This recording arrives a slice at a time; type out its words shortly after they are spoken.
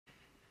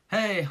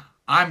Hey,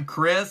 I'm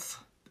Chris,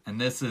 and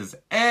this is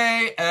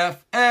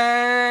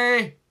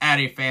AFA,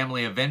 Addy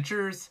Family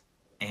Adventures,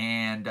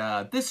 and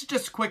this is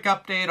just a quick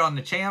update on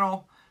the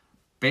channel.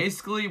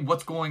 Basically,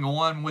 what's going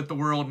on with the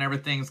world and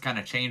everything's kind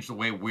of changed the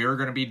way we're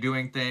going to be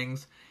doing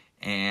things,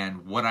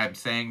 and what I'm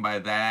saying by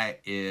that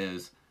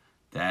is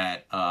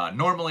that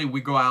normally we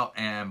go out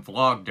and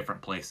vlog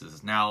different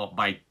places. Now,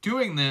 by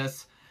doing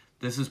this,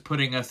 this is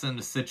putting us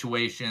into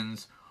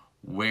situations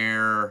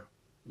where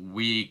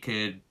we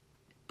could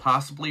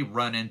possibly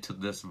run into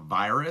this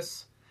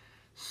virus.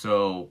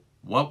 So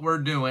what we're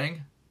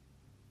doing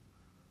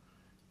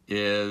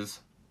is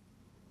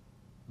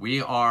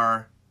we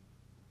are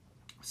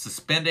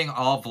suspending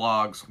all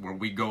vlogs where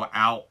we go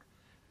out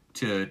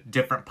to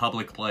different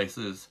public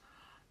places.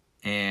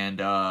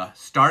 And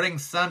starting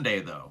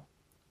Sunday, though,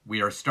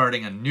 we are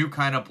starting a new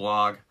kind of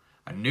vlog,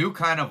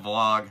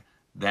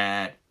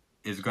 that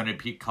is going to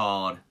be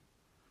called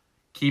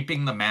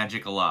Keeping the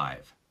Magic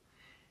Alive.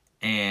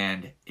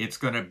 And it's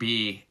going to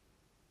be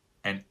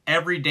an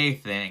everyday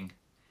thing,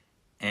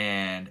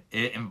 and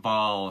it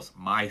involves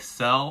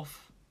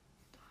myself,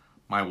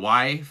 my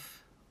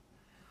wife,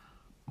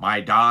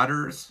 my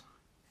daughters,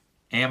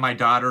 and my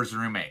daughter's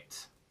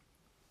roommates.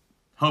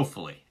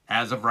 Hopefully,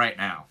 as of right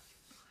now.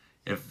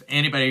 If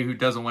anybody who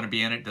doesn't want to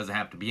be in it doesn't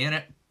have to be in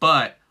it,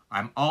 but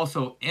I'm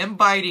also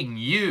inviting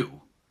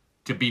you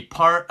to be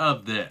part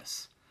of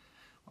this.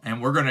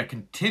 And we're going to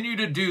continue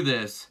to do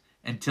this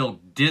until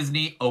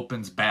Disney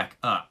opens back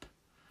up.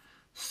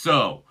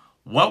 So,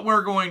 what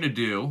we're going to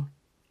do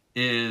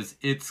is,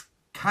 it's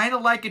kind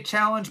of like a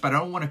challenge, but I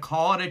don't want to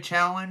call it a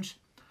challenge.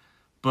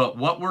 But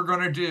what we're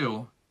going to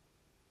do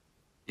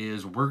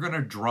is we're going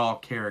to draw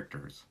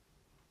characters.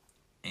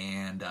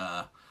 And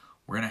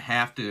we're going to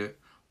have to,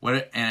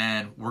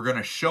 and we're going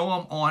to show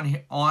them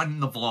on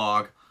the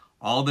vlog,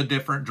 all the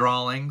different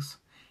drawings.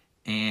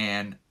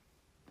 And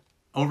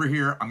over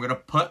here, I'm going to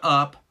put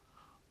up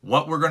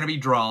what we're going to be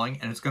drawing,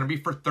 and it's going to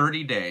be for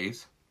 30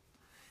 days.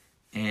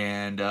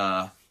 And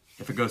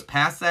if it goes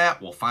past that,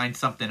 we'll find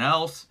something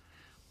else.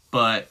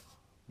 But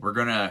we're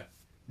going to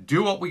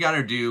do what we got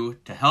to do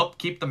to help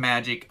keep the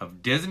magic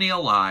of Disney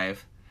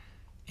alive.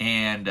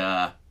 And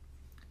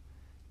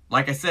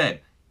like I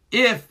said,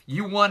 if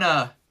you want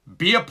to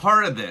be a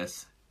part of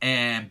this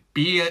and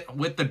be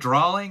with the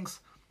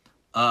drawings,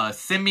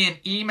 send me an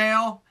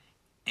email.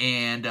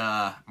 And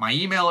my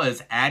email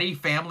is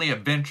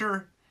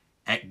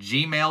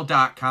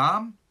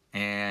addyfamilyadventure@gmail.com,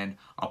 and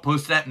I'll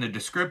post that in the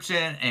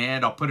description,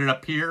 and I'll put it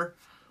up here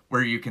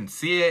where you can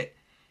see it.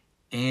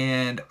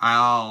 And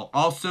I'll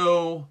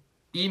also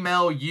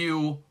email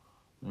you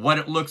what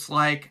it looks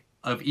like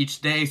of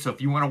each day. So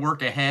if you want to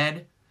work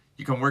ahead,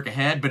 you can work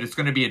ahead, but it's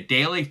going to be a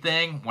daily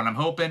thing. What I'm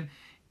hoping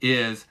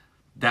is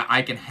that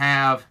I can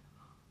have,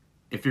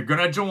 if you're going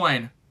to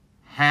join,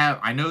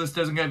 I know this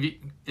doesn't give you,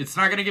 it's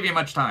not going to give you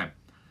much time.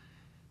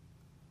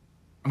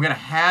 I'm going to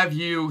have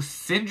you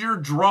send your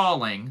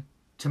drawing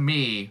to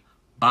me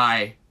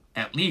by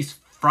at least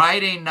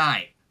Friday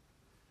night.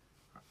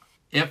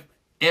 If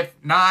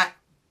not,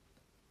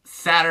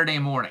 Saturday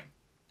morning.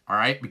 All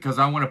right? Because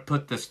I want to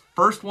put this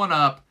first one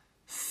up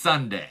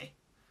Sunday.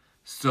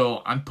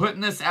 So I'm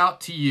putting this out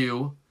to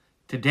you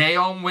today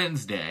on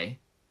Wednesday.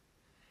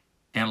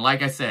 And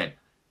like I said,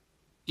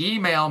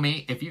 email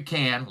me if you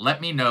can.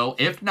 Let me know.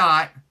 If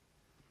not,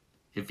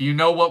 if you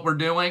know what we're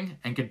doing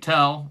and can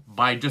tell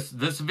by just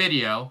this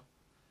video,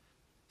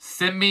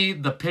 send me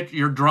the picture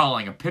you're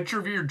drawing, a picture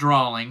of your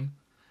drawing.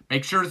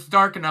 Make sure it's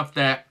dark enough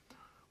that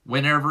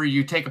whenever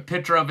you take a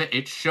picture of it,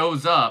 it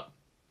shows up.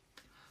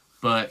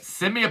 But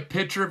send me a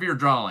picture of your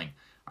drawing.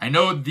 I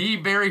know the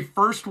very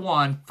first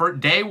one, for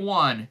day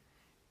one,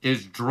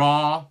 is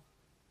draw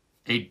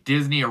a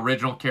Disney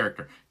original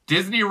character.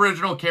 Disney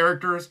original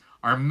characters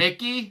are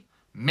Mickey,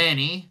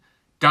 Minnie,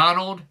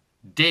 Donald,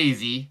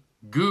 Daisy,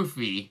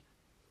 Goofy,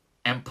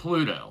 and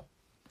Pluto.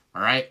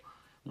 All right?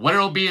 What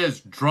it'll be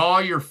is draw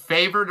your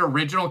favorite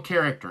original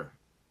character.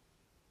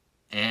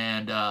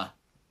 And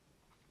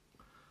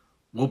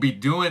we'll be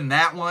doing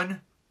that one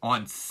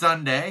on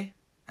Sunday.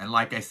 And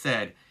like I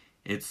said,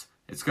 it's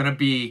going to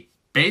be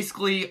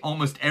basically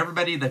almost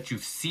everybody that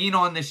you've seen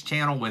on this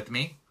channel with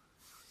me.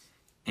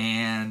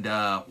 And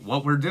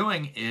what we're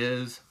doing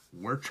is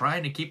we're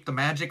trying to keep the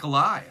magic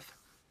alive.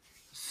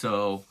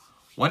 So,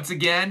 once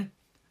again,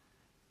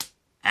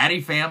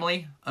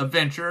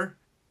 addyfamilyadventure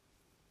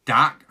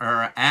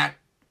at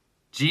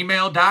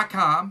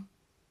gmail.com.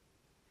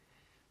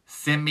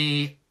 Send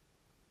me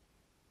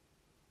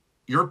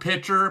your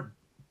picture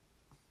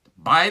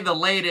by the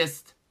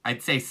latest,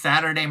 I'd say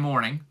Saturday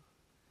morning.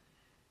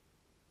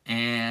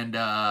 And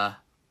I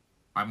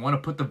want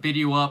to put the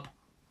video up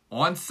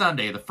on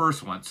Sunday, the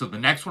first one. So the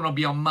next one will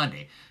be on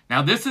Monday.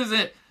 Now this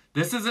isn't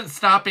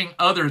stopping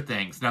other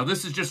things. Now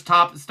this is just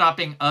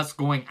stopping us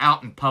going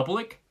out in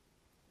public.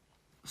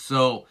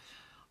 So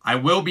I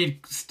will be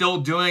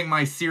still doing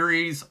my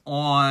series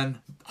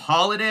on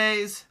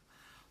holidays.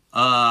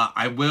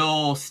 I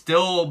will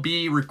still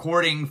be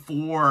recording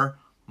for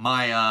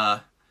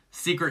my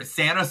Secret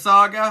Santa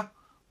saga,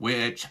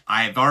 which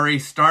I've already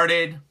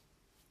started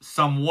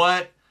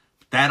somewhat.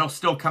 That'll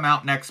still come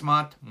out next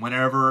month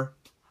whenever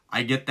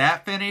I get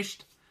that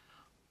finished.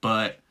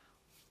 But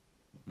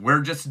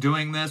we're just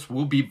doing this.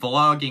 We'll be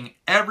vlogging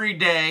every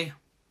day,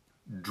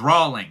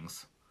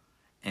 drawings.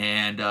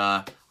 And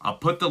I'll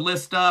put the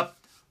list up.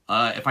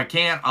 If I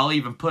can, I'll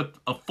even put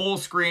a full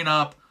screen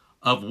up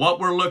of what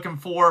we're looking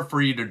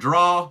for you to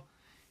draw.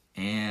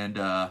 And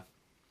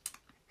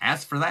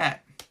as for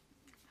that,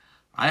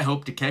 I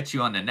hope to catch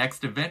you on the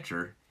next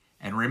adventure.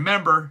 And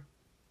remember,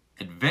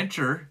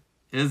 adventure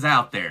is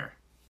out there.